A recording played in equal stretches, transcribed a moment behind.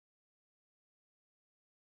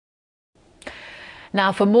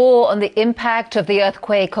Now, for more on the impact of the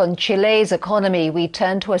earthquake on Chile's economy, we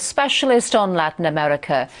turn to a specialist on Latin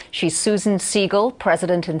America. She's Susan Siegel,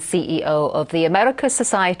 President and CEO of the Americas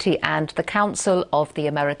Society and the Council of the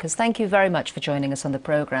Americas. Thank you very much for joining us on the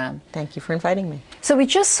program. Thank you for inviting me. So we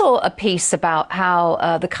just saw a piece about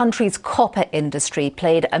how the country's copper industry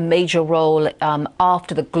played a major role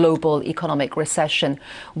after the global economic recession.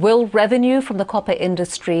 Will revenue from the copper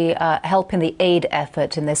industry help in the aid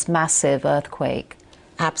effort in this massive earthquake?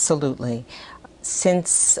 Absolutely.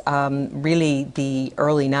 Since really the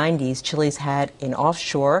early 90s, Chile's had an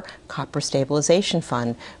offshore copper stabilization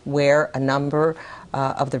fund where a number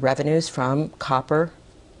of the revenues from copper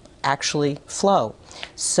actually flow.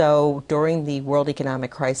 So during the world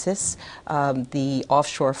economic crisis, the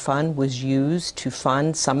offshore fund was used to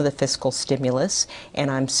fund some of the fiscal stimulus,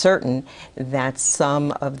 and I'm certain that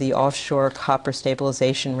some of the offshore copper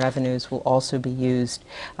stabilization revenues will also be used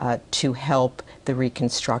to help the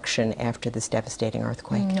reconstruction after this devastating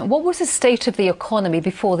earthquake. What was the state of the economy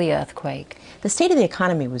before the earthquake? The state of the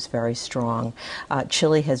economy was very strong.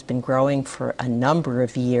 Chile has been growing for a number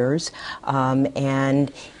of years,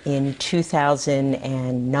 and in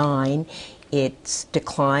 2009, its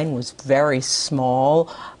decline was very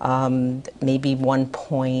small, maybe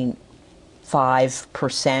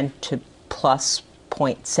 1.5% to plus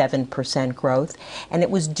 0.7% growth, and it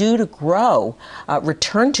was due to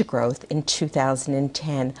return to growth in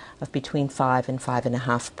 2010 of between 5 and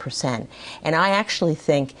 5.5%. And I actually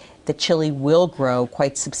think that Chile will grow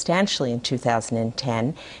quite substantially in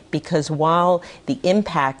 2010 because while the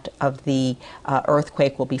impact of the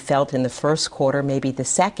earthquake will be felt in the first quarter, maybe the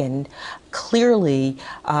second, clearly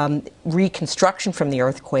reconstruction from the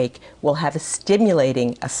earthquake will have a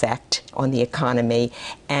stimulating effect on the economy,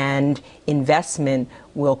 and investment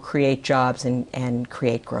will create jobs and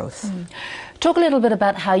create growth. Talk a little bit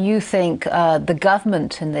about how you think the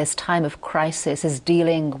government in this time of crisis is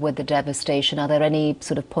dealing with the devastation. Are there any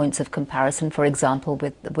sort of points of comparison, for example,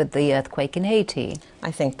 with the earthquake in Haiti?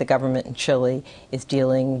 I think the government in Chile is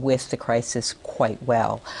dealing with the crisis quite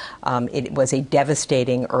well. It was a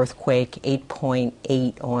devastating earthquake,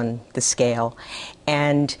 8.8 on the scale.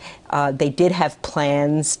 And they did have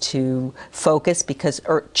plans to focus because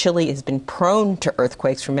Chile has been prone to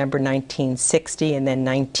earthquakes. Remember 1960 and then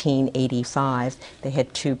 1985. They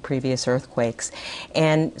had two previous earthquakes.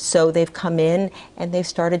 And so they've come in and they've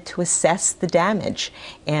started to assess the damage.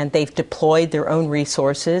 And they've deployed their own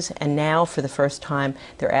resources. And now, for the first time,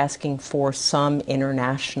 they're asking for some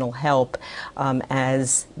international help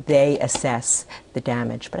as they assess the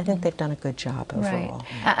damage. But I think they've done a good job overall.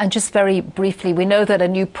 Right. And just very briefly, we know that a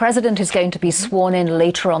new president is going to be sworn in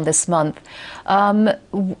later on this month.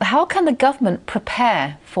 How can the government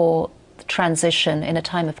prepare for the transition in a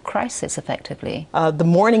time of crisis effectively? The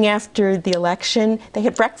morning after the election, they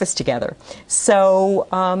had breakfast together. So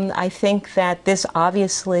I think that this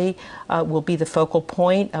obviously will be the focal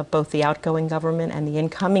point of both the outgoing government and the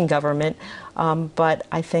incoming government. But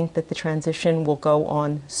I think that the transition will go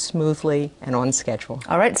on smoothly and on schedule.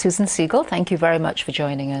 All right, Susan Siegel, thank you very much for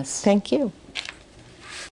joining us. Thank you.